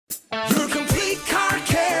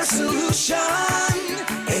station.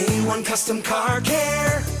 A1 Custom Car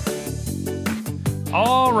Care.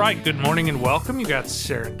 All right, good morning and welcome. You got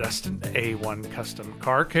Sarah and Dustin, A1 Custom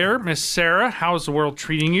Car Care. Miss Sarah, how's the world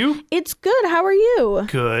treating you? It's good. How are you?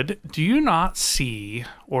 Good. Do you not see,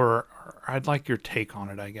 or I'd like your take on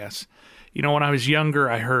it, I guess. You know, when I was younger,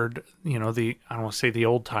 I heard, I don't want to say the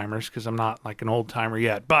old timers because I'm not like an old timer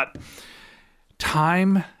yet, but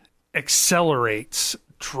time accelerates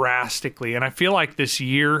drastically. And I feel like this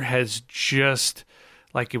year has just,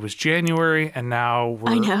 like it was January and now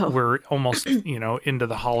we're almost, into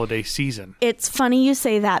the holiday season. It's funny you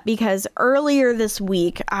say that because earlier this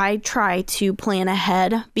week, I try to plan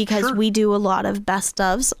ahead because we do a lot of best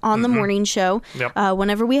ofs on the morning show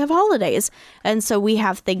whenever we have holidays. And so we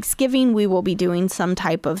have Thanksgiving. We will be doing some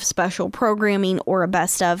type of special programming or a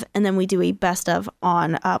best of, and then we do a best of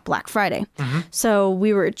on Black Friday. So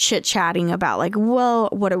we were chit-chatting about like, well,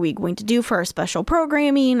 what are we going to do for our special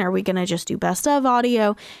programming? Are we going to just do best of audio?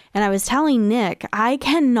 And I was telling Nick, I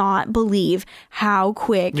cannot believe how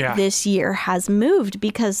quick this year has moved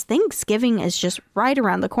because Thanksgiving is just right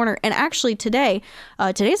around the corner. And actually today's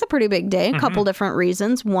a pretty big day. A couple different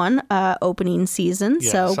reasons. One, opening season.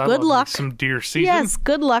 Yes, so good luck. Some deer season. Yes,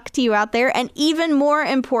 good luck to you out there. And even more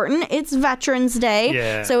important, it's Veterans Day.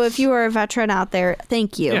 Yes. So if you are a veteran out there,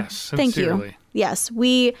 thank you. Yes, thank sincerely. you. Yes,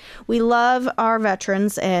 we love our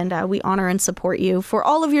veterans and we honor and support you for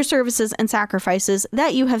all of your services and sacrifices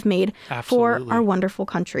that you have made for our wonderful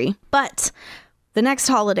country. But the next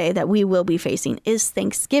holiday that we will be facing is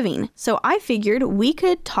Thanksgiving. So I figured we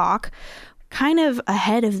could talk kind of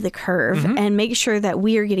ahead of the curve and make sure that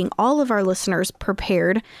we are getting all of our listeners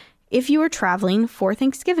prepared if you are traveling for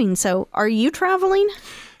Thanksgiving. So are you traveling?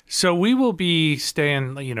 So we will be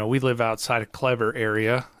staying, we live outside of Clever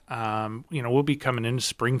area. We'll be coming into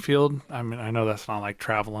Springfield. I mean, I know that's not like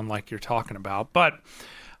traveling like you're talking about, but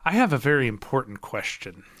I have a very important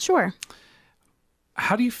question. Sure.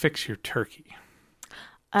 How do you fix your turkey?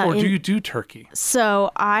 Or do you do turkey? So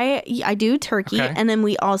I do turkey, and then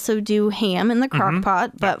we also do ham in the crock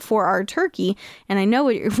pot. But for our turkey, and I know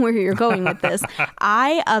where you're going with this,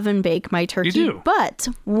 I oven bake my turkey. You do? But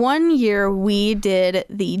one year we did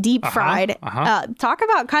the deep fried. Talk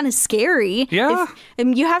about kind of scary. Yeah.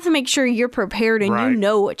 And you have to make sure you're prepared and you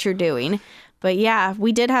know what you're doing. But yeah,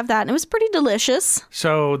 we did have that, and it was pretty delicious.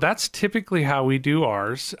 So that's typically how we do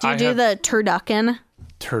ours. Do you do the turducken?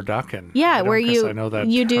 Turducken. Yeah, where you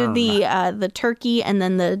do the turkey and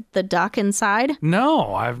then the duck inside.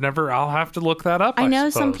 No, I'll have to look that up. I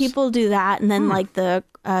know suppose. some people do that, and then like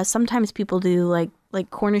sometimes people do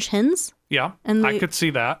like Cornish hens. Yeah, and I could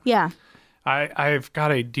see that. Yeah, I've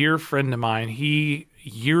got a dear friend of mine. He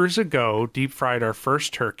years ago deep fried our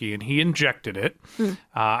first turkey, and he injected it.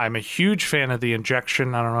 I'm a huge fan of the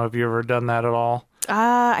injection. I don't know if you ever done that at all.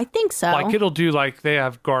 I think so. Like it'll do like they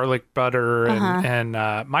have garlic butter and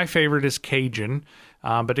my favorite is Cajun,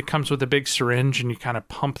 but it comes with a big syringe and you kind of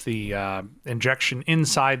pump the injection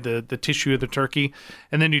inside the tissue of the turkey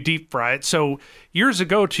and then you deep fry it. So years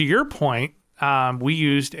ago, to your point, we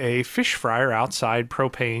used a fish fryer outside,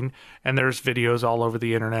 propane, and there's videos all over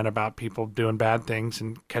the internet about people doing bad things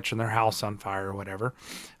and catching their house on fire or whatever.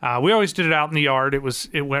 We always did it out in the yard.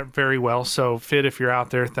 It went very well. So Fit, if you're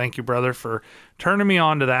out there, thank you, brother, for turning me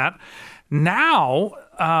on to that.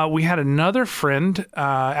 Now, we had another friend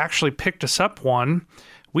actually picked us up one.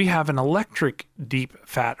 We have an electric deep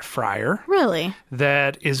fat fryer. Really?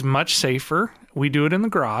 That is much safer. We do it in the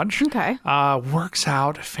garage. Okay. Works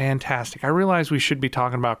out fantastic. I realize we should be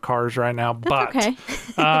talking about cars right now, but okay.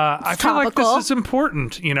 I feel like this is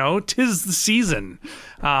important. 'Tis the season.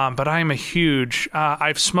 But I am a huge,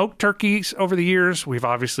 I've smoked turkeys over the years. We've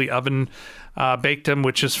obviously oven baked them,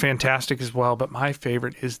 which is fantastic as well. But my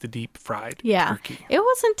favorite is the deep fried turkey. It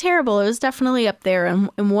wasn't terrible. It was definitely up there and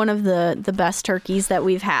one of the best turkeys that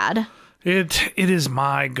we've had. It is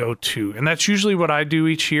my go-to, and that's usually what I do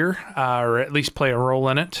each year, or at least play a role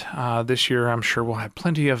in it. This year, I'm sure we'll have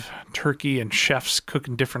plenty of turkey and chefs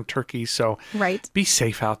cooking different turkeys, so be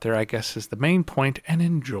safe out there, I guess, is the main point, and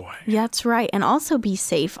enjoy. Yeah, that's right, and also be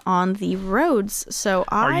safe on the roads. So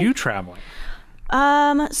Are you traveling?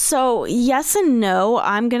 So yes and no.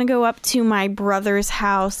 I'm going to go up to my brother's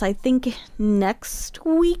house, I think next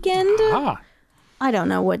weekend. I don't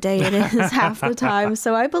know what day it is half the time.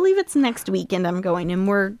 So I believe it's next weekend I'm going, and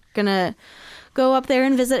we're going to go up there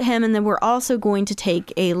and visit him. And then we're also going to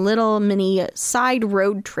take a little mini side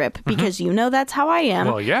road trip because that's how I am.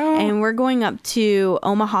 Well, yeah. And we're going up to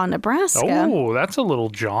Omaha, Nebraska. Oh, that's a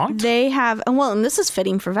little jaunt. They have, and this is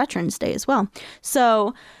fitting for Veterans Day as well.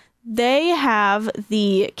 So they have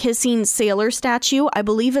the kissing sailor statue. I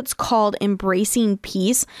believe it's called Embracing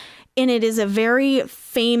Peace. And it is a very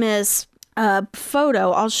famous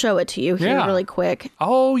photo. I'll show it to you here really quick.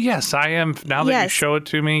 Oh, yes, I am. Now that you show it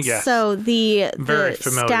to me, yes. So the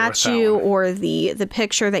statue or the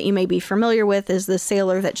picture that you may be familiar with is the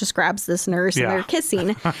sailor that just grabs this nurse and they're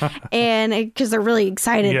kissing. And because they're really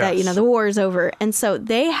excited that, the war is over. And so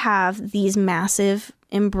they have these massive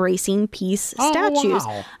Embracing Peace statues.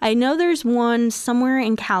 Wow. I know there's one somewhere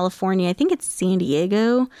in California. I think it's San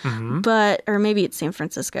Diego, or maybe it's San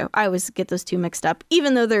Francisco. I always get those two mixed up,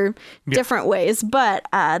 even though they're different ways. But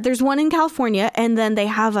there's one in California, and then they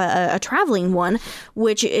have a traveling one,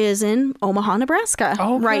 which is in Omaha, Nebraska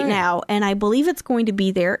right now. And I believe it's going to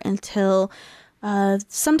be there until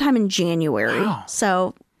sometime in January. Wow.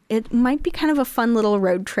 So it might be kind of a fun little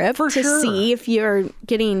road trip see if you're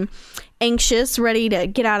getting anxious, ready to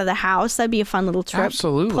get out of the house. That'd be a fun little trip.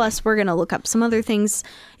 Absolutely. Plus, we're going to look up some other things.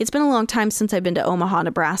 It's been a long time since I've been to Omaha,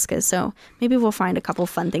 Nebraska, so maybe we'll find a couple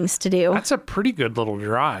fun things to do. That's a pretty good little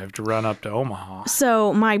drive to run up to Omaha.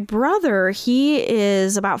 So my brother, he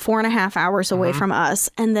is about 4.5 hours away from us,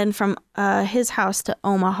 and then from his house to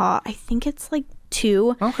Omaha, I think it's like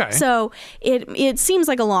 2. Okay. So it seems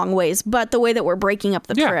like a long ways, but the way that we're breaking up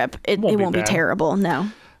the trip, it won't be terrible.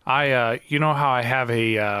 No. You know how I have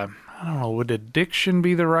a I don't know, would addiction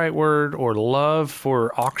be the right word, or love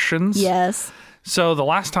for auctions? Yes. So the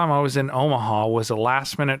last time I was in Omaha was a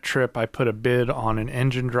last minute trip. I put a bid on an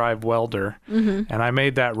engine drive welder, and I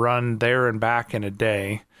made that run there and back in a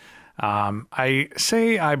day. I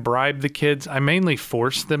say I bribed the kids. I mainly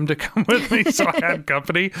forced them to come with me, so I had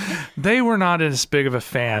company. They were not as big of a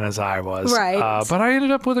fan as I was. Right. But I ended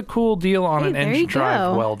up with a cool deal on an engine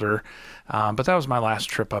drive welder. But that was my last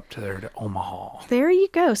trip up to Omaha. There you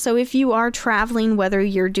go. So if you are traveling, whether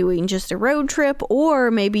you're doing just a road trip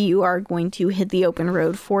or maybe you are going to hit the open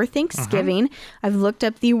road for Thanksgiving, I've looked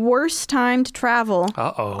up the worst time to travel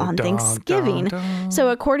on Thanksgiving. So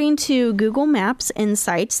according to Google Maps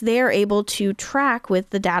Insights, they are able to track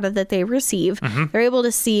with the data that they receive. They're able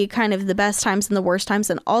to see kind of the best times and the worst times,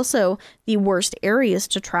 and also the worst areas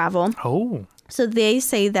to travel. Oh. So they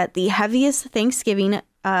say that the heaviest Thanksgiving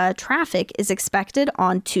traffic is expected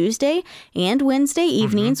on Tuesday and Wednesday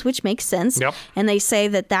evenings, which makes sense. Yep. And they say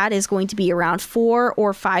that that is going to be around 4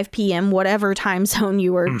 or 5 p.m., whatever time zone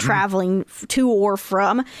you are traveling to or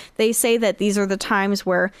from. They say that these are the times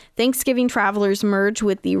where Thanksgiving travelers merge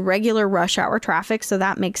with the regular rush hour traffic, so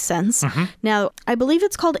that makes sense. Now, I believe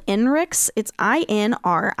it's called INRIX. It's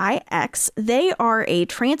INRIX. They are a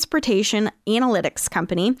transportation analytics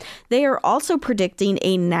company. They are also predicting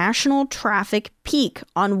a national traffic peak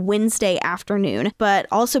on Wednesday afternoon, but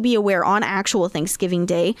also be aware on actual Thanksgiving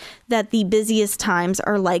Day that the busiest times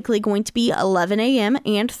are likely going to be 11 a.m.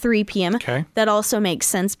 and 3 p.m. Okay. That also makes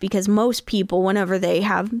sense because most people, whenever they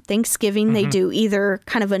have Thanksgiving, they do either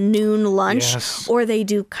kind of a noon lunch or they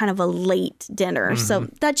do kind of a late dinner. So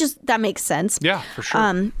that makes sense. Yeah, for sure.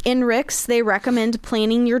 INRIX, they recommend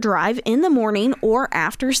planning your drive in the morning or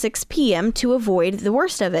after 6 p.m. to avoid the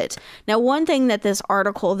worst of it. Now, one thing that this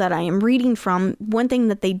article that I am reading from, one thing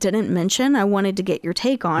that they didn't mention, I wanted to get your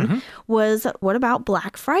take on, was what about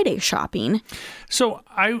Black Friday shopping? So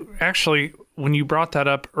I actually, when you brought that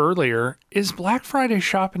up earlier, is Black Friday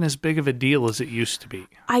shopping as big of a deal as it used to be?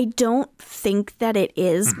 I don't think that it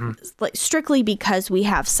is, like, strictly because we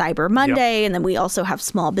have Cyber Monday and then we also have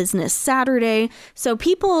Small Business Saturday. So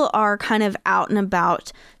people are kind of out and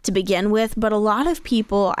about to begin with. But a lot of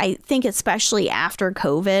people, I think, especially after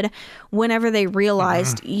COVID, whenever they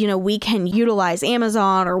realized, we can utilize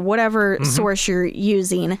Amazon or whatever source you're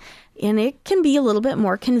using, and it can be a little bit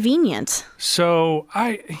more convenient. So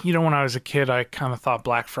when I was a kid, I kind of thought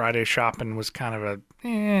Black Friday shopping was kind of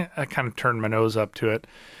I kind of turned my nose up to it.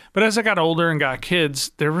 But as I got older and got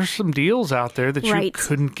kids, there were some deals out there that you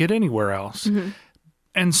couldn't get anywhere else.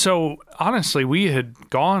 And so, honestly, we had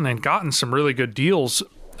gone and gotten some really good deals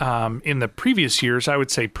in the previous years, I would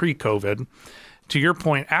say pre-COVID. To your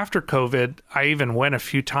point, after COVID, I even went a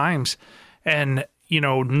few times. And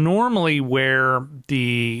normally where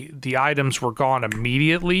the items were gone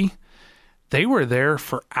immediately, they were there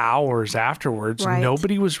for hours afterwards. Right.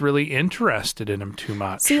 Nobody was really interested in them too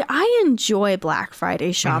much. See, I enjoy Black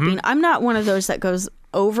Friday shopping. I'm not one of those that goes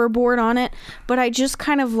overboard on it, but I just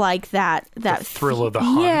kind of like that the thrill of the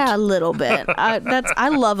hunt. Yeah, a little bit. I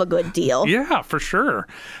love a good deal. Yeah, for sure.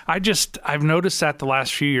 I've noticed that the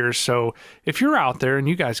last few years. So if you're out there and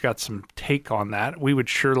you guys got some take on that, we would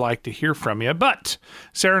sure like to hear from you. But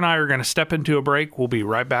Sarah and I are going to step into a break. We'll be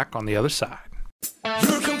right back on the other side.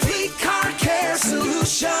 Your complete car care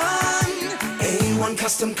solution. A1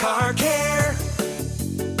 Custom Car Care.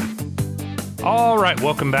 All right,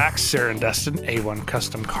 welcome back, Sarah and Dustin, A1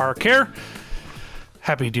 Custom Car Care.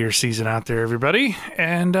 Happy deer season out there, everybody.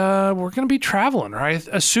 And we're going to be traveling, right?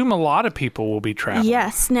 I assume a lot of people will be traveling.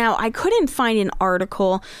 Yes. Now, I couldn't find an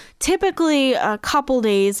article. Typically, a couple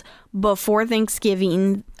days before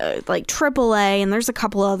Thanksgiving, like AAA, and there's a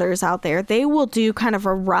couple others out there, they will do kind of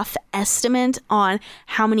a rough estimate on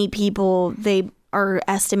how many people they are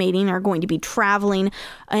estimating are going to be traveling.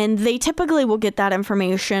 And they typically will get that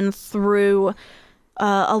information through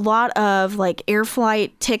a lot of like air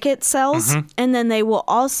flight ticket sales. And then they will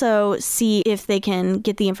also see if they can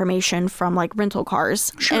get the information from like rental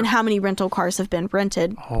cars and how many rental cars have been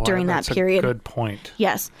rented during that period. Good point.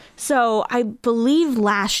 Yes. So I believe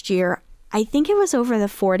last year, I think it was over the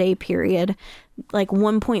 4-day period, like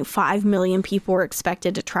 1.5 million people were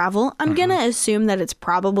expected to travel. I'm going to assume that it's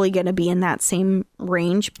probably going to be in that same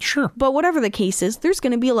range. Sure. But whatever the case is, there's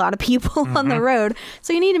going to be a lot of people on the road.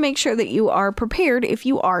 So you need to make sure that you are prepared if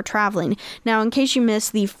you are traveling. Now, in case you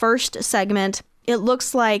missed the first segment, it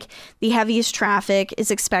looks like the heaviest traffic is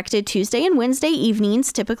expected Tuesday and Wednesday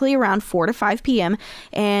evenings, typically around 4 to 5 p.m.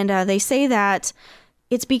 And they say that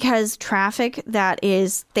it's because traffic that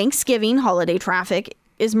is Thanksgiving holiday traffic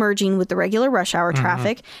is merging with the regular rush hour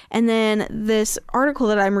traffic. And then this article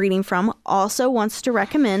that I'm reading from also wants to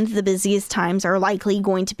recommend the busiest times are likely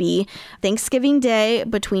going to be Thanksgiving Day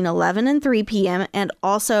between 11 and 3 p.m. and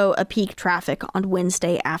also a peak traffic on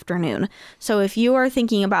Wednesday afternoon. So if you are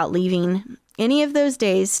thinking about leaving any of those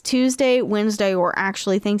days, Tuesday, Wednesday, or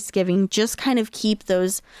actually Thanksgiving, just kind of keep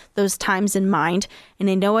those times in mind.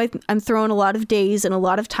 And I know I'm throwing a lot of days and a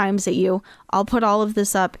lot of times at you. I'll put all of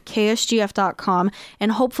this up, ksgf.com,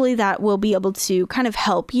 and hopefully that will be able to kind of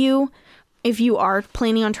help you if you are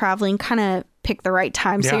planning on traveling, kind of pick the right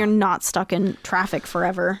time so you're not stuck in traffic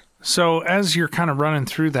forever. So as you're kind of running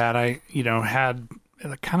through that, I, had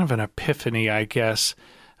kind of an epiphany, I guess.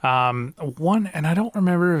 One, and I don't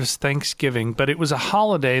remember if it was Thanksgiving, but it was a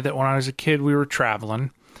holiday that when I was a kid, we were traveling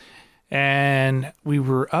and we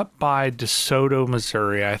were up by DeSoto,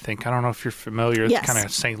 Missouri, I think. I don't know if you're familiar. It's kind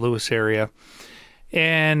of St. Louis area.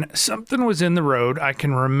 And something was in the road. I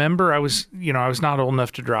can remember I was not old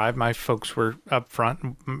enough to drive. My folks were up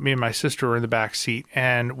front. Me and my sister were in the back seat,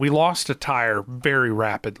 and we lost a tire very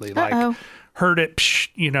rapidly. Like, heard it,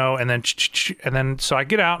 and then so I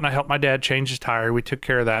get out and I help my dad change his tire. We took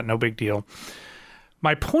care of that, no big deal.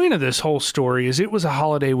 My point of this whole story is it was a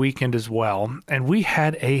holiday weekend as well, and we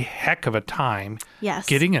had a heck of a time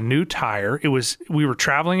getting a new tire. We were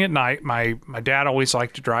traveling at night. My dad always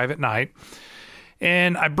liked to drive at night.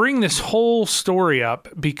 And I bring this whole story up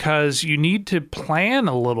because you need to plan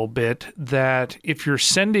a little bit that if you're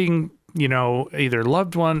sending, either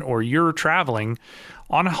loved one or you're traveling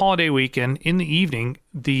on a holiday weekend in the evening,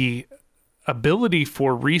 the ability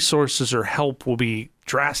for resources or help will be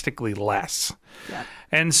drastically less. Yeah.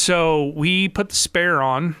 And so we put the spare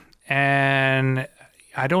on, and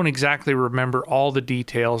I don't exactly remember all the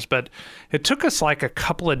details, but it took us like a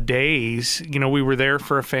couple of days. We were there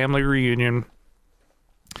for a family reunion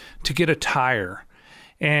to get a tire.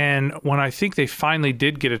 And when I think they finally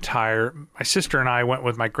did get a tire, my sister and I went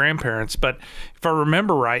with my grandparents. But if I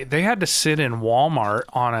remember right, they had to sit in Walmart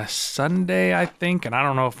on a Sunday, I think. And I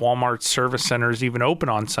don't know if Walmart's service center is even open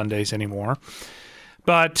on Sundays anymore.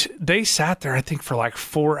 But they sat there, I think, for like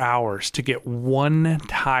 4 hours to get one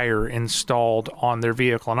tire installed on their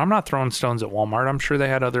vehicle. And I'm not throwing stones at Walmart. I'm sure they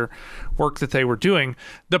had other work that they were doing.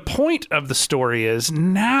 The point of the story is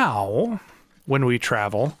now, when we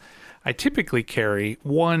travel, I typically carry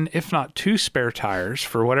one, if not two, spare tires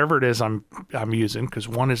for whatever it is I'm using, because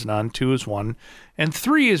one is none, two is one, and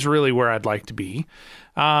three is really where I'd like to be.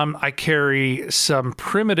 I carry some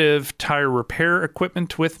primitive tire repair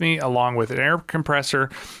equipment with me, along with an air compressor,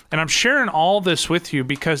 and I'm sharing all this with you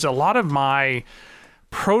because a lot of my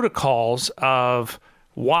protocols of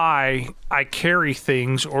why I carry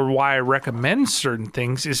things or why I recommend certain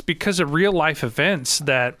things is because of real life events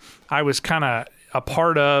that I was kind of a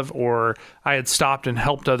part of, or I had stopped and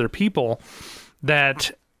helped other people,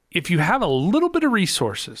 that if you have a little bit of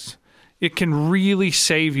resources, it can really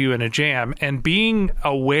save you in a jam. And being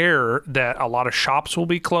aware that a lot of shops will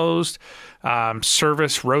be closed,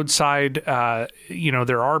 service, roadside,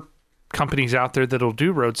 there are companies out there that'll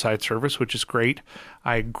do roadside service, which is great.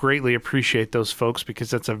 I greatly appreciate those folks because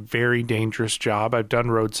that's a very dangerous job. I've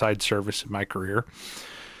done roadside service in my career.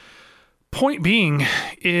 Point being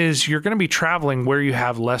is you're going to be traveling where you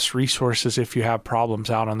have less resources if you have problems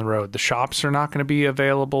out on the road. The shops are not going to be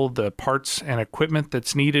available. The parts and equipment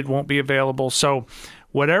that's needed won't be available. So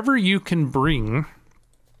whatever you can bring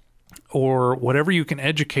or whatever you can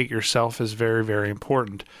educate yourself is very, very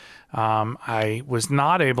important. I was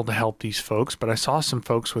not able to help these folks, but I saw some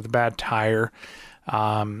folks with a bad tire.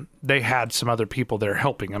 They had some other people there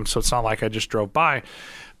helping them, so it's not like I just drove by.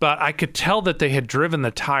 But I could tell that they had driven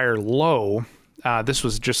the tire low. This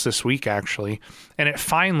was just this week, actually. And it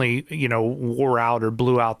finally, wore out or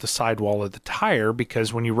blew out the sidewall of the tire,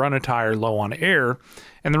 because when you run a tire low on air,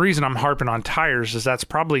 and the reason I'm harping on tires is that's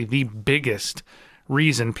probably the biggest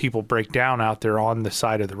reason people break down out there on the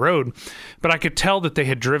side of the road. But I could tell that they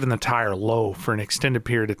had driven the tire low for an extended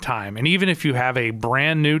period of time. And even if you have a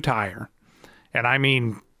brand new tire, and I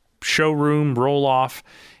mean showroom roll off,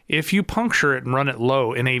 if you puncture it and run it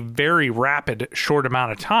low in a very rapid, short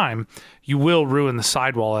amount of time, you will ruin the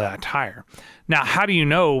sidewall of that tire. Now, how do you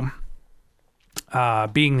know,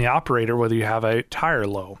 being the operator, whether you have a tire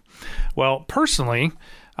low? Well, personally,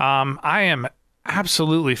 I am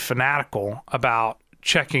absolutely fanatical about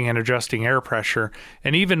checking and adjusting air pressure.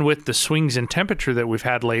 And even with the swings in temperature that we've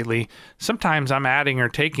had lately, sometimes I'm adding or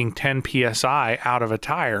taking 10 PSI out of a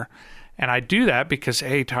tire. And I do that because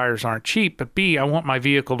A, tires aren't cheap, but B, I want my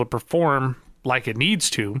vehicle to perform like it needs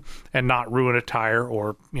to and not ruin a tire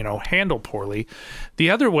or, handle poorly.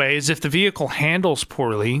 The other way is if the vehicle handles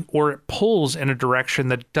poorly or it pulls in a direction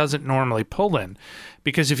that it doesn't normally pull in.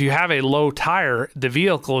 Because if you have a low tire, the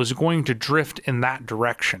vehicle is going to drift in that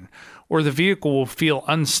direction, or the vehicle will feel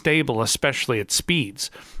unstable, especially at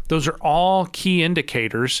speeds. Those are all key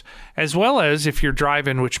indicators, as well as if you're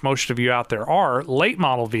driving, which most of you out there are, late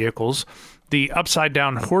model vehicles, the upside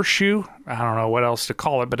down horseshoe, I don't know what else to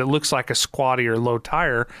call it, but it looks like a squatty or low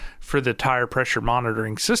tire for the tire pressure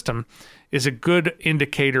monitoring system, is a good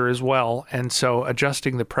indicator as well. And so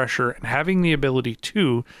adjusting the pressure and having the ability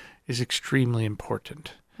to is extremely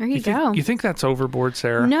important. There you go. You think that's overboard,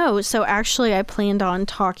 Sarah? No. So actually, I planned on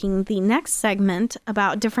talking the next segment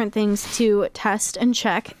about different things to test and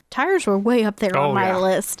check. Tires were way up there on my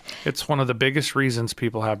list. It's one of the biggest reasons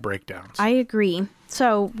people have breakdowns. I agree.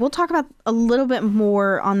 So we'll talk about a little bit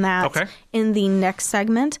more on that in the next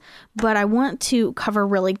segment. But I want to cover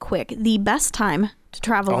really quick the best time to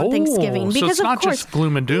travel on Thanksgiving. Because so it's not just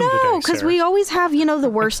gloom and doom today, No, because we always have, the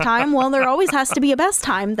worst time. Well, there always has to be a best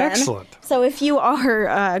time then. Excellent. So if you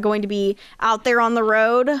are going to be out there on the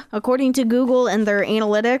road, according to Google and their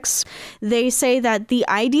analytics, they say that the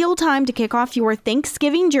ideal time to kick off your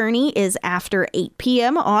Thanksgiving journey is after 8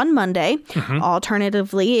 p.m. on Monday. Mm-hmm.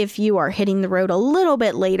 Alternatively, if you are hitting the road a little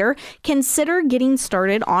bit later, consider getting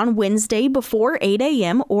started on Wednesday before 8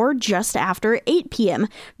 a.m. or just after 8 p.m.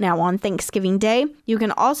 Now, on Thanksgiving Day, you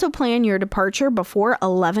can also plan your departure before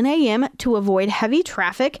 11 a.m. to avoid heavy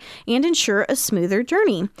traffic and ensure a smoother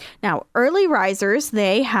journey. Now, early risers,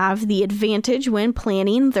 they have the advantage when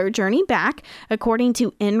planning their journey back. According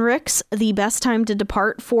to INRIX, the best time to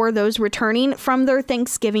depart for those returning from their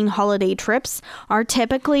Thanksgiving holiday trips are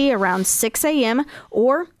typically around 6 a.m.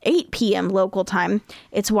 or 8 p.m. local time.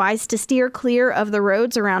 It's wise to steer clear of the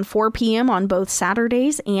roads around 4 p.m. on both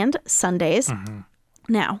Saturdays and Sundays. Mm-hmm.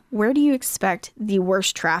 Now, where do you expect the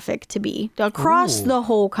worst traffic to be across the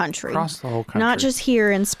whole country? Across the whole country. Not just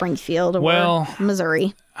here in Springfield or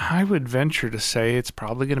Missouri. I would venture to say it's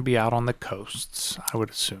probably going to be out on the coasts, I would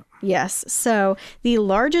assume. Yes. So the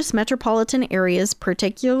largest metropolitan areas,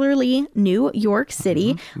 particularly New York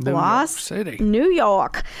City, Los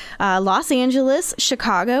Angeles,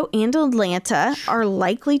 Chicago, and Atlanta are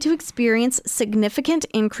likely to experience significant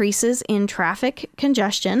increases in traffic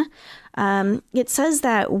congestion. It says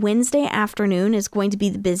that Wednesday afternoon is going to be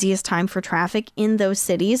the busiest time for traffic in those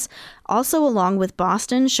cities, also along with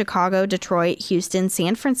Boston, Chicago, Detroit, Houston,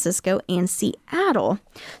 San Francisco, and Seattle.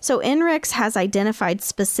 So INRIX has identified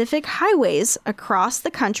specific highways across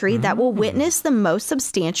the country that will witness the most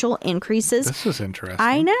substantial increases. This is interesting.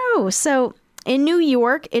 I know. So in New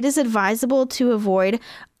York, it is advisable to avoid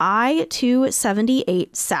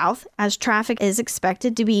I-278 South, as traffic is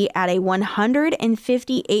expected to be at a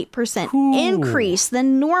 158% increase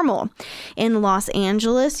than normal. In Los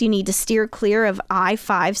Angeles, you need to steer clear of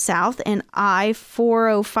I-5 South and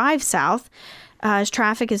I-405 South, as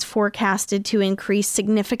traffic is forecasted to increase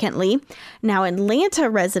significantly. Now, Atlanta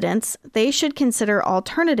residents, they should consider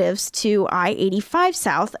alternatives to I-85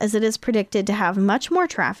 South, as it is predicted to have much more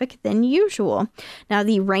traffic than usual. Now,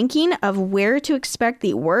 the ranking of where to expect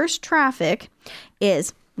the worst traffic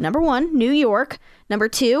is number 1, New York. Number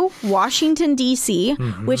 2, Washington, D.C.,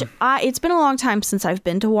 which it's been a long time since I've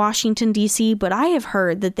been to Washington, D.C., but I have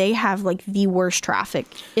heard that they have like the worst traffic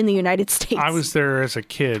in the United States. I was there as a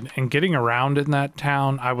kid, and getting around in that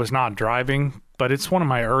town, I was not driving, but it's one of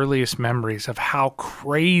my earliest memories of how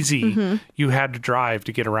crazy you had to drive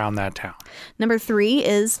to get around that town. Number 3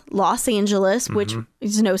 is Los Angeles, which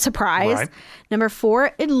is no surprise. Right. Number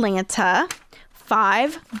 4, Atlanta.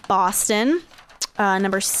 5, Boston.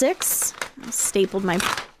 Number 6, stapled my...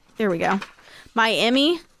 There we go.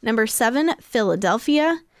 Miami. Number 7,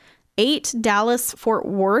 Philadelphia. 8, Dallas, Fort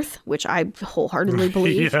Worth, which I wholeheartedly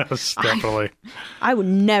believe. Yes, definitely. I would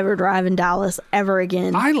never drive in Dallas ever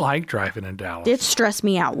again. I like driving in Dallas. It stressed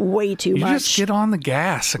me out way too much. You just get on the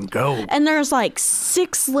gas and go. And there's like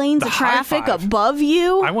 6 lanes of traffic High Five. above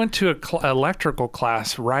you. I went to an electrical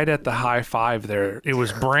class right at the High Five there. It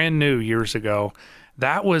was brand new years ago.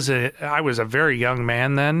 I was a very young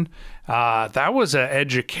man then. That was an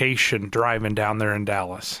education driving down there in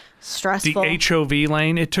Dallas. Stressful. The HOV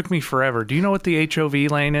lane, it took me forever. Do you know what the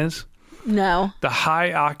HOV lane is? No. The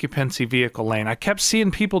high occupancy vehicle lane. I kept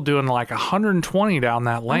seeing people doing like 120 down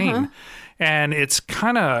that lane. And it's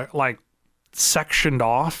kind of like sectioned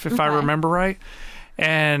off, if I remember right.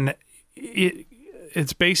 And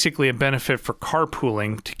it's basically a benefit for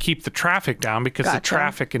carpooling to keep the traffic down because the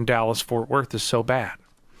traffic in Dallas-Fort Worth is so bad.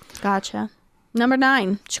 Gotcha. Number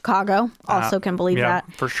 9, Chicago. Also can believe that.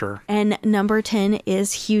 For sure. And number 10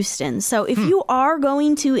 is Houston. So if you are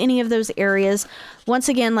going to any of those areas, once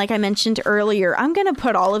again, like I mentioned earlier, I'm going to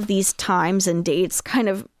put all of these times and dates kind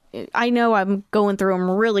of, I know I'm going through them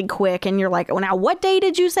really quick and you're like, well, now what day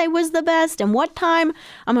did you say was the best and what time?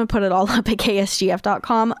 I'm going to put it all up at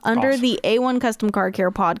ksgf.com under the A1 Custom Car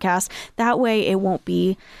Care podcast. That way it won't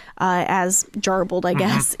be as jarbled, I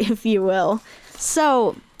guess, if you will.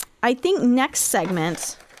 So I think next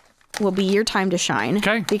segment will be your time to shine.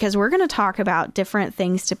 Okay. Because we're going to talk about different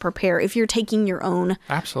things to prepare if you're taking your own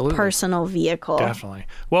personal vehicle. Definitely.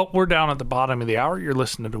 Well, we're down at the bottom of the hour. You're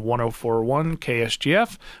listening to 104.1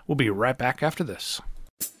 KSGF. We'll be right back after this.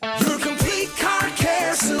 Your complete car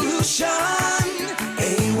care solution.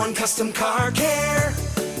 A1 Custom Car Care.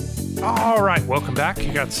 All right, welcome back.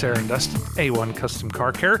 You got Sarah and Dustin, A1 Custom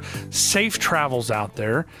Car Care. Safe travels out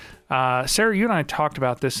there. Sarah, you and I talked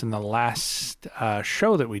about this in the last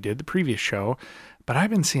show that we did, the previous show, but I've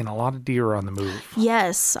been seeing a lot of deer on the move.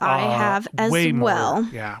 Yes, I have as well.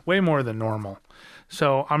 Yeah, way more than normal.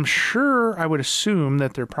 So I'm sure, I would assume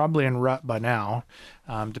that they're probably in rut by now,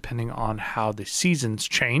 depending on how the seasons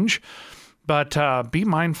change. But be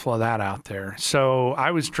mindful of that out there. So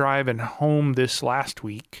I was driving home this last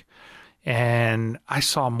week, and I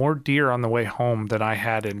saw more deer on the way home than I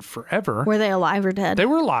had in forever. Were they alive or dead? They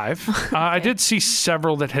were alive. Okay. I did see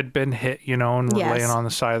several that had been hit, and were laying on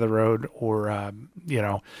the side of the road or,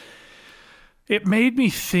 It made me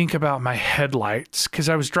think about my headlights because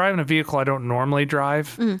I was driving a vehicle I don't normally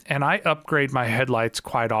drive, and I upgrade my headlights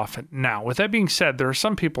quite often. Now, with that being said, there are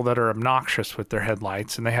some people that are obnoxious with their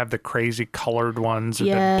headlights, and they have the crazy colored ones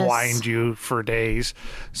that blind you for days.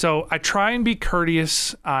 So I try and be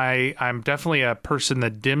courteous. I'm definitely a person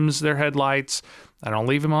that dims their headlights. I don't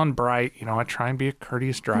leave them on bright. I try and be a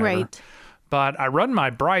courteous driver. Right. But I run my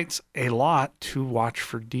brights a lot to watch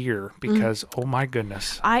for deer because, oh my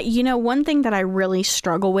goodness. One thing that I really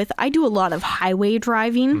struggle with, I do a lot of highway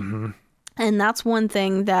driving. And that's one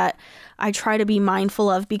thing that I try to be mindful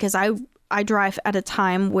of because I drive at a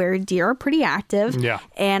time where deer are pretty active. Yeah.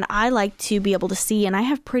 And I like to be able to see, and I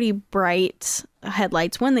have pretty bright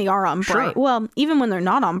headlights when they are on bright. Well, even when they're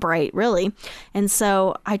not on bright, really. And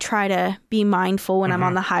so I try to be mindful when I'm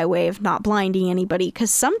on the highway of not blinding anybody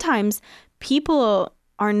because sometimes people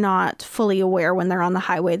are not fully aware when they're on the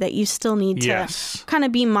highway that you still need to kind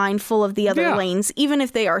of be mindful of the other lanes, even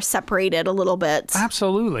if they are separated a little bit.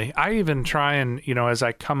 Absolutely. I even try and, as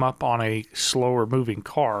I come up on a slower moving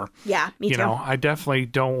car. Yeah, me too. I definitely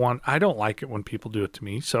I don't like it when people do it to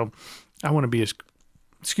me. So I want to be as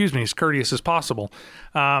courteous as possible.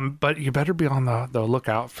 But you better be on the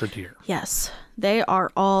lookout for deer. Yes, they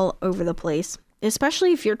are all over the place.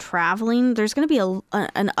 Especially if you're traveling, there's going to be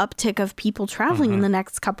an uptick of people traveling in the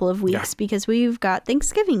next couple of weeks because we've got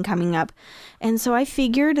Thanksgiving coming up. And so I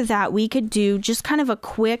figured that we could do just kind of a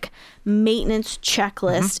quick maintenance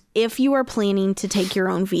checklist if you are planning to take your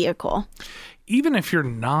own vehicle. Even if you're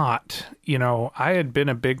not, I had been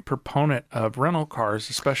a big proponent of rental cars,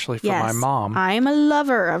 especially for my mom. I am a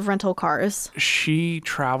lover of rental cars. She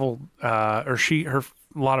traveled,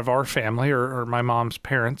 a lot of our family or my mom's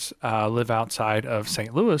parents live outside of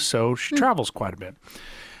St. Louis, so she travels quite a bit.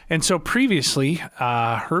 And so previously,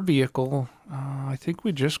 her vehicle, I think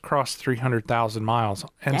we just crossed 300,000 miles.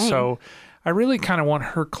 And so I really kind of want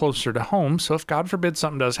her closer to home. So if God forbid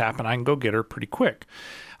something does happen, I can go get her pretty quick.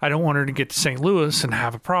 I don't want her to get to St. Louis and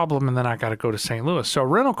have a problem, and then I got to go to St. Louis. So a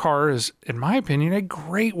rental car is, in my opinion, a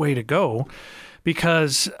great way to go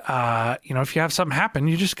because, if you have something happen,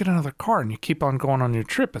 you just get another car and you keep on going on your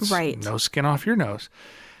trip. It's no skin off your nose.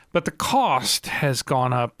 But the cost has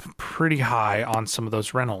gone up pretty high on some of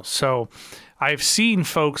those rentals. So I've seen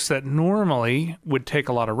folks that normally would take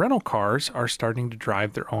a lot of rental cars are starting to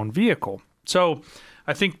drive their own vehicle. So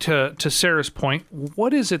I think to Sarah's point,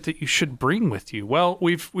 what is it that you should bring with you? Well,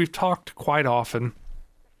 we've talked quite often,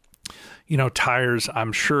 tires.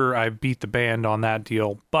 I'm sure I beat the band on that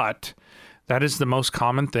deal, but that is the most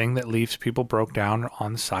common thing that leaves people broke down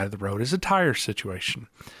on the side of the road is a tire situation.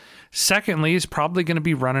 Secondly, is probably going to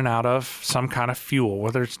be running out of some kind of fuel,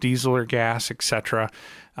 whether it's diesel or gas, etc.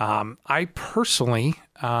 I personally,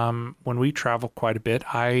 when we travel quite a bit,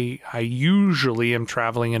 I usually am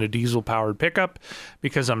traveling in a diesel-powered pickup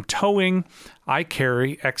because I'm towing. I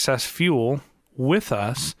carry excess fuel with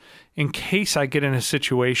us in case I get in a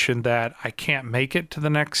situation that I can't make it to the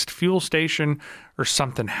next fuel station or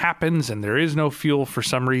something happens and there is no fuel for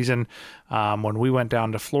some reason. When we went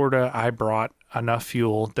down to Florida, I brought enough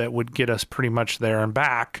fuel that would get us pretty much there and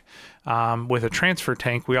back. With a transfer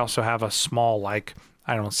tank, we also have a small,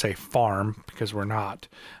 I don't say farm because we're not,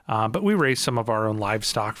 but we raise some of our own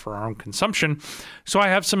livestock for our own consumption. So I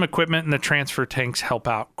have some equipment and the transfer tanks help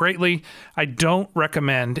out greatly. I don't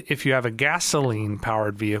recommend if you have a gasoline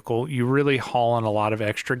powered vehicle, you really haul in a lot of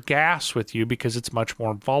extra gas with you because it's much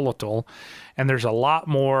more volatile and there's a lot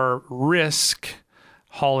more risk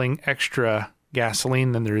hauling extra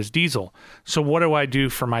gasoline than there is diesel. So what do I do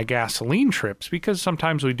for my gasoline trips? Because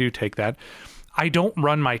sometimes we do take that. I don't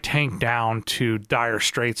run my tank down to dire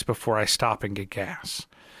straits before I stop and get gas.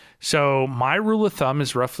 So my rule of thumb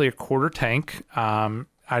is roughly a quarter tank.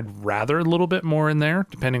 I'd rather a little bit more in there,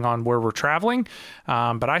 depending on where we're traveling.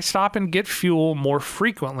 But I stop and get fuel more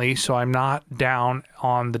frequently, so I'm not down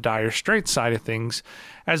on the dire straits side of things,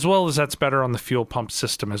 as well as that's better on the fuel pump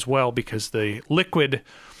system as well, because the liquid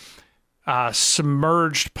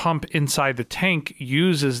submerged pump inside the tank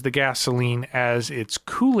uses the gasoline as its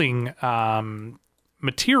cooling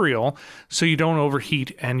material, so you don't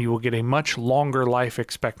overheat and you will get a much longer life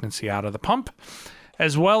expectancy out of the pump.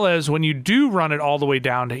 As well as when you do run it all the way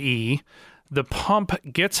down to E, the pump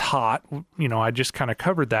gets hot. I just kind of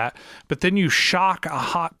covered that, but then you shock a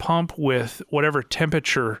hot pump with whatever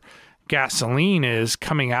temperature gasoline is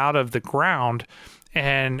coming out of the ground.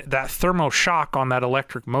 And that thermal shock on that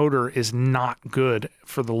electric motor is not good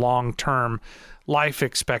for the long-term life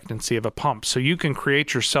expectancy of a pump. So you can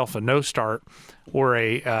create yourself a no-start or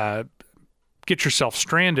get yourself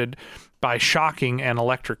stranded by shocking an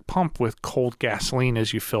electric pump with cold gasoline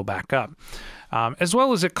as you fill back up. As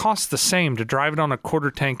well as it costs the same to drive it on a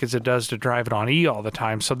quarter tank as it does to drive it on E all the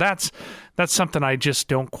time. So that's something I just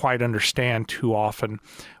don't quite understand too often.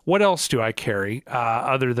 What else do I carry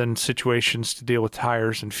other than situations to deal with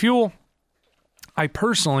tires and fuel? I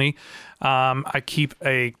personally, I keep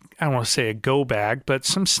I don't want to say a go bag, but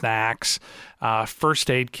some snacks,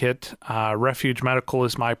 first aid kit. Refuge Medical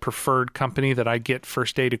is my preferred company that I get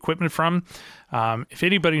first aid equipment from. If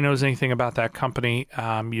anybody knows anything about that company,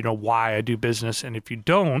 you know why I do business. And if you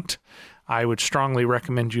don't, I would strongly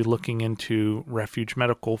recommend you looking into Refuge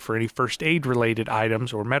Medical for any first aid related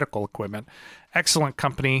items or medical equipment. Excellent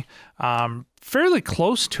company, fairly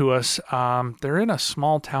close to us. They're in a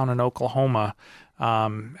small town in Oklahoma,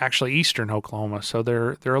 actually eastern Oklahoma. So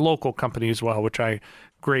they're a local company as well, which I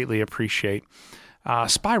greatly appreciate.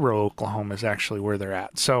 Spiro, Oklahoma is actually where they're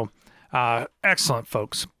at. So excellent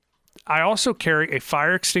folks. I also carry a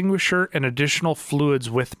fire extinguisher and additional fluids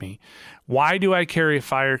with me. Why do I carry a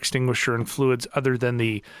fire extinguisher and fluids other than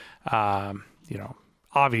the,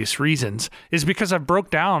 obvious reasons? Is because I've broke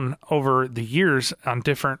down over the years on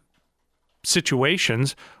different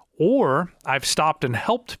situations, or I've stopped and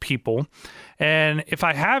helped people. And if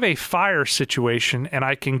I have a fire situation and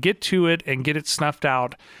I can get to it and get it snuffed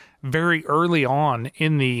out very early on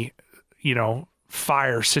in the,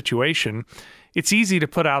 fire situation, it's easy to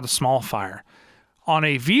put out a small fire. On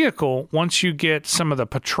a vehicle, once you get some of the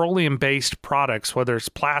petroleum-based products, whether it's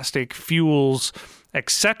plastic, fuels,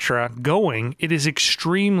 etc., going, it is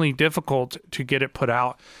extremely difficult to get it put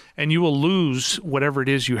out, and you will lose whatever it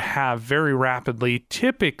is you have very rapidly,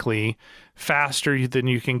 typically faster than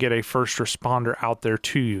you can get a first responder out there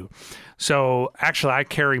to you. So actually, I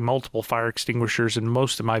carry multiple fire extinguishers in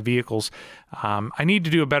most of my vehicles. I need to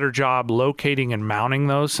do a better job locating and mounting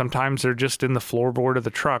those. Sometimes they're just in the floorboard of the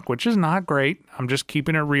truck, which is not great. I'm just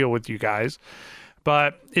keeping it real with you guys.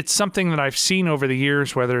 But it's something that I've seen over the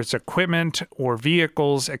years, whether it's equipment or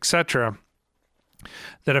vehicles, etc.,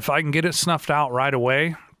 that if I can get it snuffed out right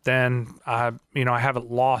away, then I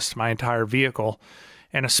haven't lost my entire vehicle.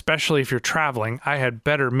 And especially if you're traveling, I had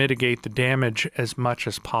better mitigate the damage as much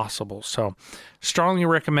as possible. So strongly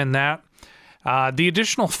recommend that. The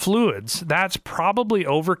additional fluids, that's probably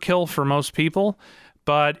overkill for most people.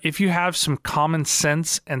 But if you have some common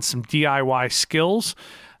sense and some DIY skills,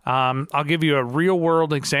 I'll give you a real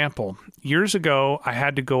world example. Years ago, I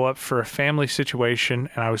had to go up for a family situation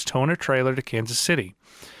and I was towing a trailer to Kansas City.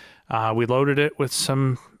 We loaded it with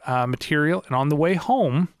some material, and on the way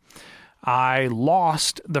home, I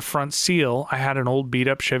lost the front seal. I had an old beat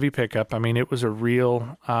up Chevy pickup. I mean, it was a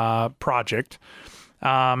real project.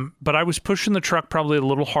 But I was pushing the truck probably a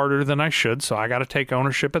little harder than I should, so I got to take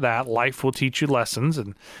ownership of that. Life will teach you lessons,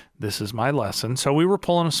 and this is my lesson. So we were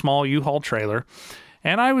pulling a small U-Haul trailer,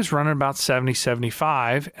 and I was running about 70,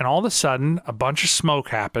 75, and all of a sudden, a bunch of smoke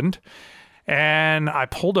happened, and I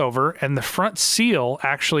pulled over, and the front seal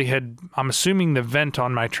actually had, I'm assuming the vent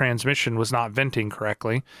on my transmission was not venting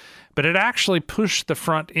correctly, but it actually pushed the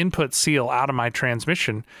front input seal out of my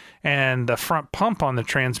transmission, and the front pump on the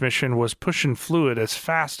transmission was pushing fluid as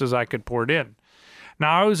fast as I could pour it in.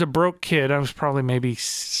 Now, I was a broke kid. I was probably maybe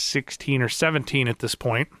 16 or 17 at this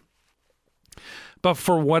point. But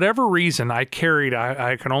for whatever reason, I carried,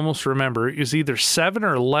 I can almost remember, it was either 7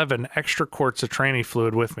 or 11 extra quarts of tranny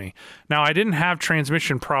fluid with me. Now, I didn't have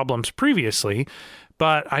transmission problems previously,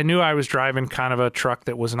 but I knew I was driving kind of a truck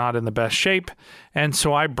that was not in the best shape, and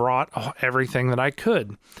so I brought everything that I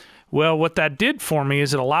could. Well, what that did for me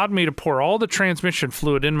is it allowed me to pour all the transmission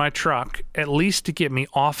fluid in my truck, at least to get me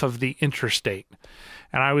off of the interstate.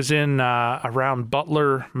 And I was in around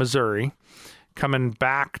Butler, Missouri, coming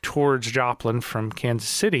back towards Joplin from Kansas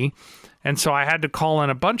City. And so I had to call in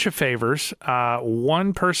a bunch of favors.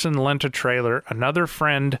 One person lent a trailer. Another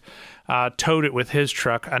friend towed it with his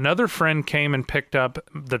truck. Another friend came and picked up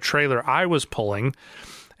the trailer I was pulling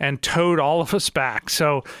and towed all of us back.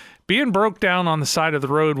 So being broke down on the side of the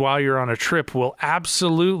road while you're on a trip will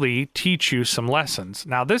absolutely teach you some lessons.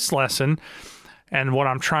 Now, this lesson, and what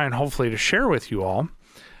I'm trying hopefully to share with you all,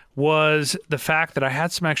 was the fact that I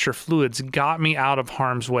had some extra fluids got me out of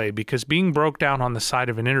harm's way, because being broke down on the side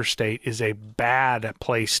of an interstate is a bad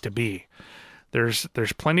place to be. There's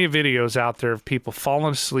plenty of videos out there of people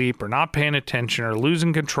falling asleep or not paying attention or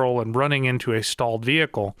losing control and running into a stalled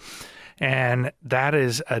vehicle. And that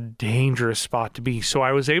is a dangerous spot to be. So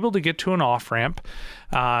I was able to get to an off-ramp,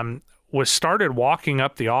 was started walking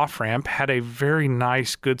up the off-ramp, had a very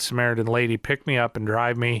nice Good Samaritan lady pick me up and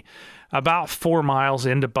drive me about 4 miles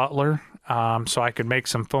into Butler, so I could make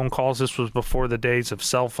some phone calls. This was before the days of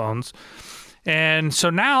cell phones. And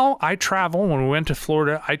so now I travel. When we went to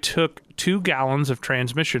Florida, I took 2 gallons of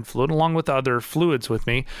transmission fluid along with other fluids with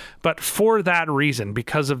me, but for that reason,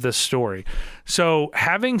 because of this story. So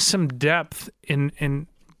having some depth in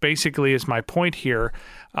basically is my point here,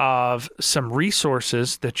 of some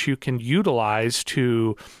resources that you can utilize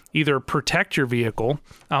to either protect your vehicle.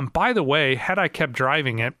 By the way, had I kept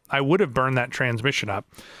driving it, I would have burned that transmission up.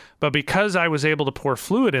 But because I was able to pour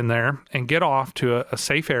fluid in there and get off to a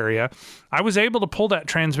safe area, I was able to pull that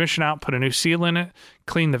transmission out, put a new seal in it,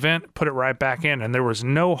 clean the vent, put it right back in, and there was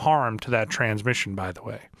no harm to that transmission, by the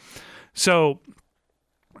way. So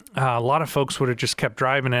a lot of folks would have just kept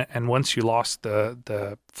driving it, and once you lost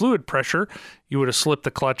the fluid pressure, you would have slipped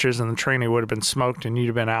the clutches and the tranny would have been smoked, and you'd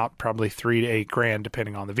have been out probably $3,000 to $8,000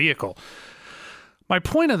 depending on the vehicle. My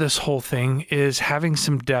point of this whole thing is having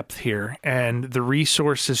some depth here and the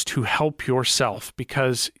resources to help yourself,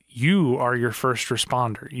 because you are your first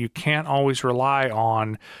responder. You can't always rely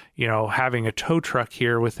on, having a tow truck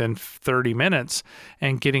here within 30 minutes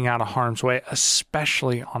and getting out of harm's way,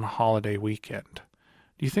 especially on a holiday weekend.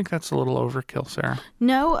 Do you think that's a little overkill, Sarah?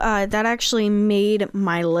 No, that actually made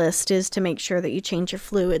my list, is to make sure that you change your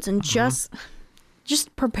fluids and just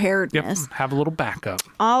preparedness. Yep, have a little backup.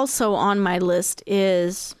 Also on my list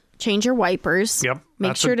is change your wipers. Yep,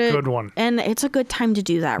 that's a good one. And it's a good time to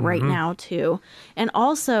do that right now too. And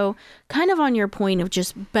also, kind of on your point of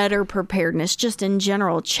just better preparedness, just in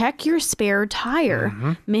general, check your spare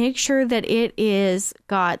tire. Make sure that it is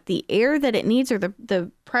got the air that it needs, or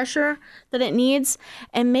the pressure that it needs,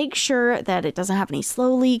 and make sure that it doesn't have any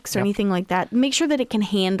slow leaks or anything like that. Make sure that it can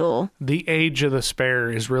handle. The age of the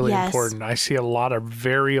spare is really important. I see a lot of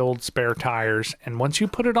very old spare tires, and once you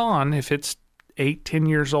put it on, if it's 8-10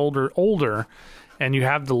 years old or older, and you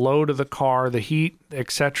have the load of the car, the heat,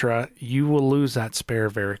 etc., you will lose that spare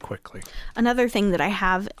very quickly. Another thing that I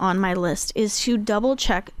have on my list is to double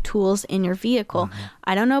check tools in your vehicle.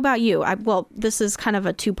 I don't know about you. Well, this is kind of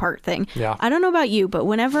a two-part thing. Yeah. I don't know about you, but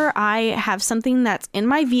whenever I have something that's in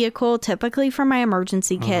my vehicle, typically for my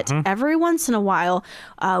emergency kit, every once in a while,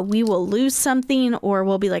 we will lose something, or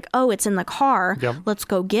we'll be like, oh, it's in the car. Yep. Let's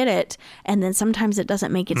go get it. And then sometimes it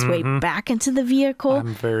doesn't make its way back into the vehicle.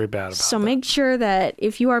 I'm very bad about So that. make sure that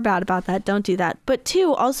if you are bad about that, don't do that. But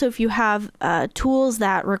two, also if you have tools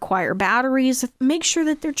that require batteries, make sure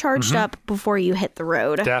that they're charged up before you hit the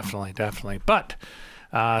road. Definitely. But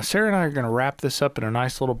Sarah and I are going to wrap this up in a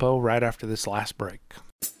nice little bow right after this last break.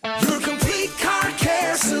 Your complete car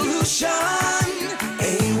care solution.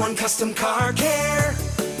 A1 Custom Car Care.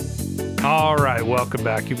 All right, welcome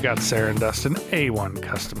back. You've got Sarah and Dustin, A1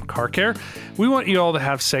 Custom Car Care. We want you all to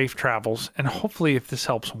have safe travels, and hopefully if this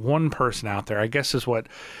helps one person out there, I guess is what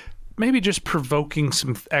maybe just provoking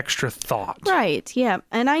some extra thought. Right, yeah.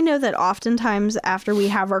 And I know that oftentimes after we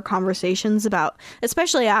have our conversations about,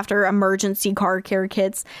 especially after emergency car care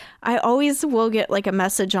kits, I always will get like a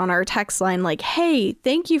message on our text line like, hey,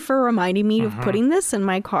 thank you for reminding me of putting this in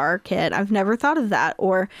my car kit. I've never thought of that.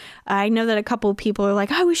 Or I know that a couple of people are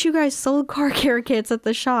like, I wish you guys sold car care kits at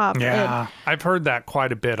the shop. Yeah, And I've heard that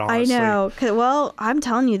quite a bit, honestly. I know. Well, I'm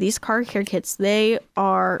telling you, these car care kits, they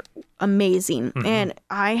are amazing. And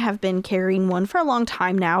I have been carrying one for a long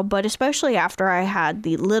time now, but especially after I had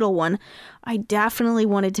the little one, I definitely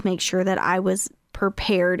wanted to make sure that I was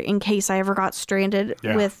prepared in case I ever got stranded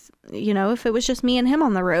with, if it was just me and him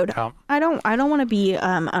on the road. Yeah. I don't want to be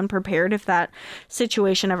unprepared if that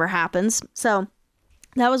situation ever happens. So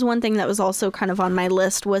that was one thing that was also kind of on my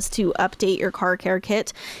list, was to update your car care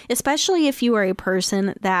kit, especially if you are a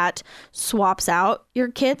person that swaps out your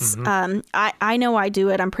kits. I know I do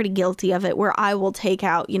it. I'm pretty guilty of it, where I will take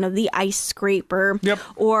out, the ice scraper,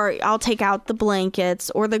 or I'll take out the blankets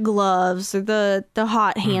or the gloves or the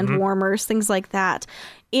hot hand warmers, things like that.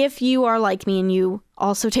 If you are like me and you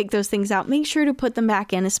also take those things out, make sure to put them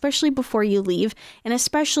back in, especially before you leave. And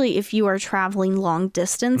especially if you are traveling long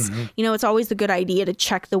distance, it's always a good idea to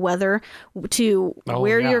check the weather to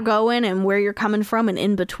where you're going and where you're coming from and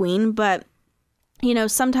in between. But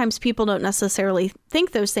sometimes people don't necessarily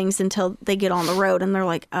think those things until they get on the road and they're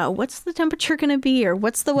like, oh, what's the temperature going to be, or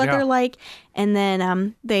what's the weather like? And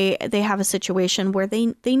then they have a situation where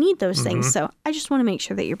they need those things. So I just want to make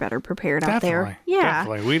sure that you're better prepared out there. Yeah,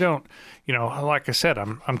 definitely. We don't, like I said,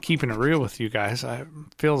 I'm keeping it real with you guys. I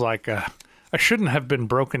feels like I shouldn't have been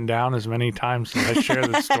broken down as many times as I share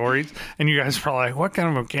the stories. And you guys are like, what kind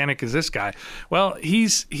of mechanic is this guy? Well,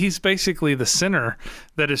 he's basically the sinner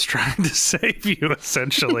that is trying to save you,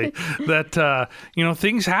 essentially. That,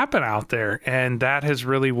 things happen out there. And that is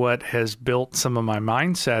really what has built some of my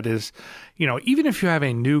mindset is, even if you have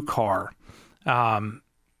a new car,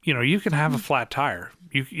 you can have a flat tire.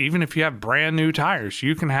 Even if you have brand new tires,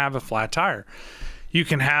 you can have a flat tire. You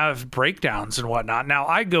can have breakdowns and whatnot. Now,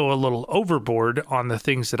 I go a little overboard on the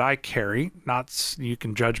things that I carry. You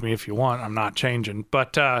can judge me if you want. I'm not changing.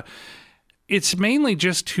 But it's mainly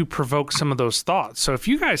just to provoke some of those thoughts. So if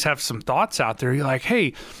you guys have some thoughts out there, you're like,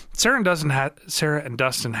 hey, Sarah and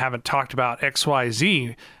Dustin haven't talked about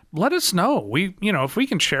XYZ. Let us know. If we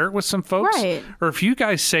can share it with some folks, right, or if you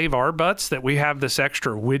guys save our butts that we have this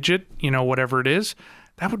extra widget, whatever it is,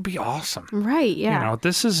 that would be awesome. Right. Yeah.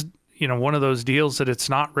 This is, one of those deals that it's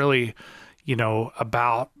not really,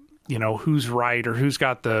 about, who's right or who's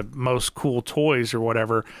got the most cool toys or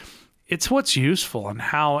whatever. It's what's useful and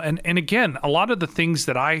how, and again, a lot of the things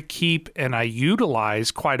that I keep and I utilize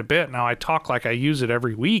quite a bit. Now I talk like I use it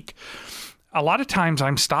every week. A lot of times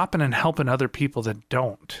I'm stopping and helping other people that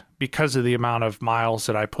don't, because of the amount of miles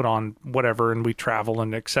that I put on whatever, and we travel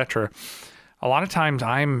and etc. A lot of times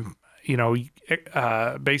I'm,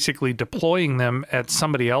 basically deploying them at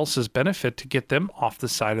somebody else's benefit to get them off the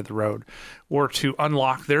side of the road or to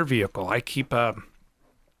unlock their vehicle. I keep a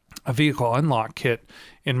vehicle unlock kit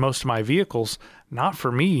in most of my vehicles, not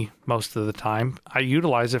for me most of the time. I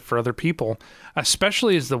utilize it for other people,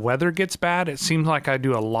 especially as the weather gets bad. It seems like I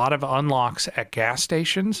do a lot of unlocks at gas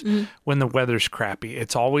stations when the weather's crappy.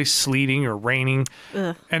 It's always sleeting or raining.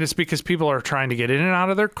 And it's because people are trying to get in and out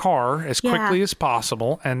of their car as quickly as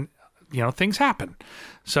possible. And things happen.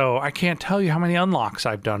 So I can't tell you how many unlocks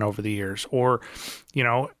I've done over the years. Or,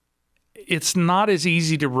 it's not as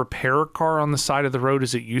easy to repair a car on the side of the road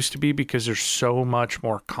as it used to be because they're so much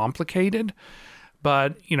more complicated.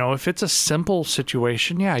 But, if it's a simple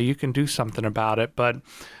situation, yeah, you can do something about it. But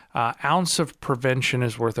ounce of prevention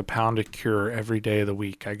is worth a pound of cure every day of the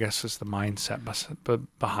week, I guess is the mindset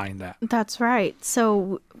behind that. That's right.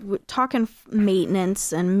 So talking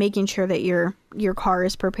maintenance and making sure that your car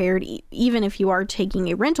is prepared, even if you are taking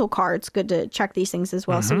a rental car, it's good to check these things as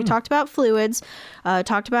well. Mm-hmm. So we talked about fluids,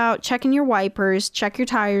 talked about checking your wipers, check your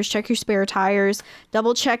tires, check your spare tires,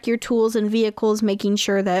 double check your tools and vehicles, making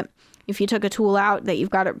sure that if you took a tool out, that you've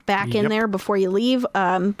got it back in there before you leave.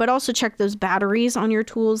 But also check those batteries on your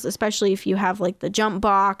tools, especially if you have like the jump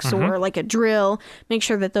box or like a drill. Make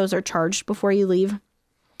sure that those are charged before you leave.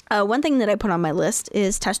 One thing that I put on my list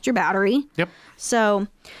is test your battery. Yep. So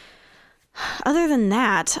other than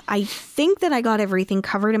that, I think that I got everything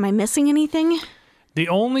covered. Am I missing anything? The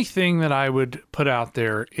only thing that I would put out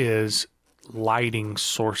there is lighting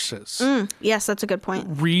sources. Yes, that's a good point.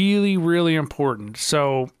 Really, really important.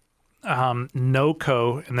 So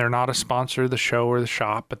NOCO, and they're not a sponsor of the show or the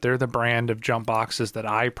shop, but they're the brand of jump boxes that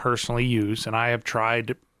I personally use, and I have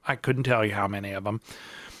tried, I couldn't tell you how many of them.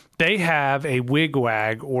 They have a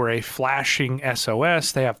wig-wag or a flashing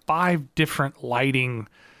SOS. They have 5 different lighting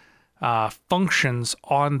functions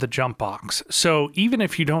on the jump box. So even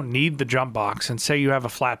if you don't need the jump box and say you have a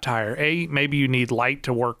flat tire, maybe you need light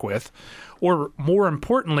to work with, or more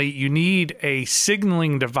importantly, you need a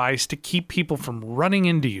signaling device to keep people from running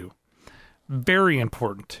into you. Very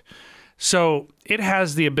important. So it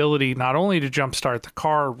has the ability not only to jumpstart the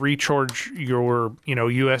car, recharge your,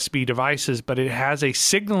 USB devices, but it has a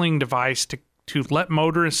signaling device to let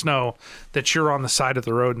motorists know that you're on the side of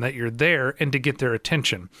the road and that you're there, and to get their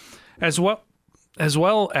attention. As well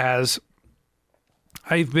as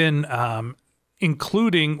I've been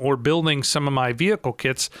including or building some of my vehicle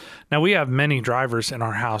kits. Now, we have many drivers in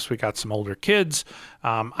our house. We got some older kids.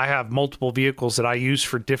 I have multiple vehicles that I use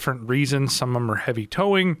for different reasons. Some of them are heavy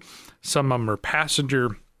towing. Some of them are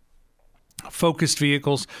passenger-focused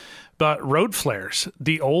vehicles. But road flares,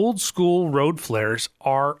 the old school road flares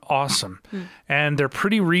are awesome. And they're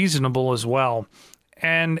pretty reasonable as well.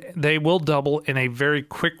 And they will double in a very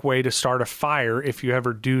quick way to start a fire if you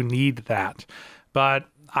ever do need that. But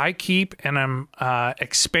I keep, and I'm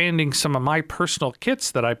expanding some of my personal kits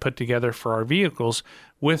that I put together for our vehicles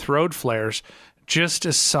with road flares, just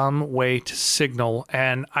as some way to signal.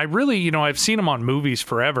 And I really, I've seen them on movies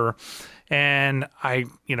forever, and I,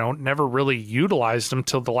 never really utilized them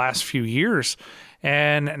till the last few years.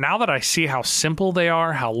 And now that I see how simple they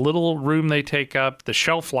are, how little room they take up, the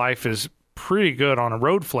shelf life is pretty good on a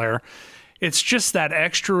road flare. It's just that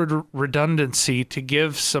extra redundancy to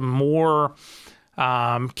give some more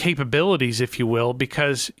capabilities, if you will,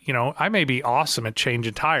 because, I may be awesome at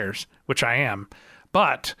changing tires, which I am,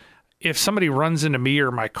 but if somebody runs into me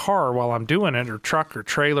or my car while I'm doing it, or truck or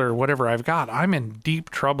trailer or whatever I've got, I'm in deep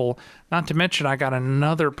trouble. Not to mention I got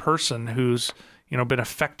another person who's, been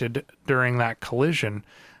affected during that collision.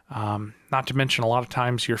 Not to mention a lot of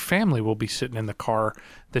times your family will be sitting in the car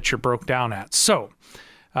that you're broke down at. So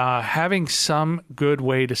having some good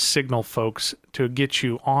way to signal folks to get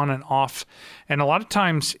you on and off. And a lot of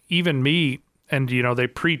times, even me, and, they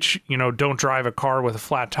preach, don't drive a car with a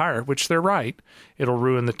flat tire, which they're right. It'll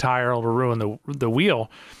ruin the tire. It'll ruin the wheel.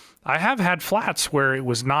 I have had flats where it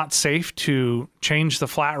was not safe to change the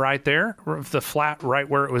flat right there, or the flat right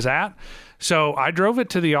where it was at. So I drove it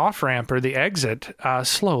to the off-ramp or the exit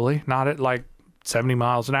slowly, not at like 70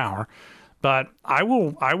 miles an hour. But I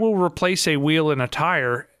will replace a wheel and a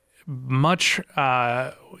tire much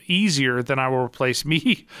easier than I will replace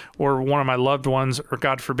me or one of my loved ones, or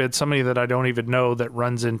God forbid, somebody that I don't even know that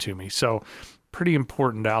runs into me. So pretty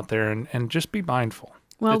important out there, and just be mindful.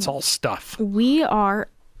 Well, it's all stuff. We are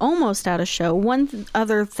almost out of show. One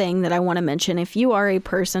other thing that I want to mention, if you are a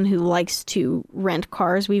person who likes to rent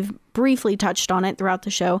cars, we've briefly touched on it throughout the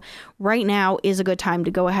show. Right now is a good time to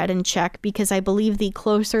go ahead and check, because I believe the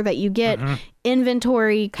closer that you get,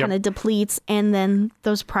 inventory kind of depletes, and then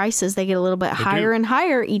those prices, they get a little bit higher and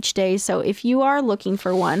higher each day. So if you are looking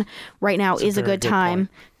for one, right now is a good time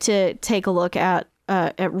to take a look at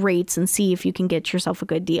rates and see if you can get yourself a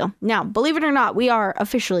good deal. Now, believe it or not, we are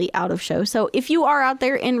officially out of show. So if you are out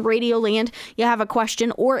there in Radio Land, you have a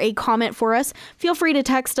question or a comment for us, feel free to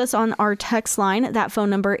text us on our text line. That phone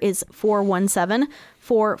number is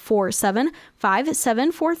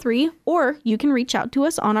 417-447-5743, or you can reach out to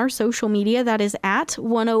us on our social media. That is at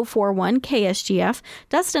 1041 KSGF.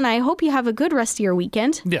 Dustin, I hope you have a good rest of your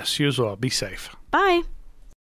weekend. Yes, you as well. Be safe. Bye.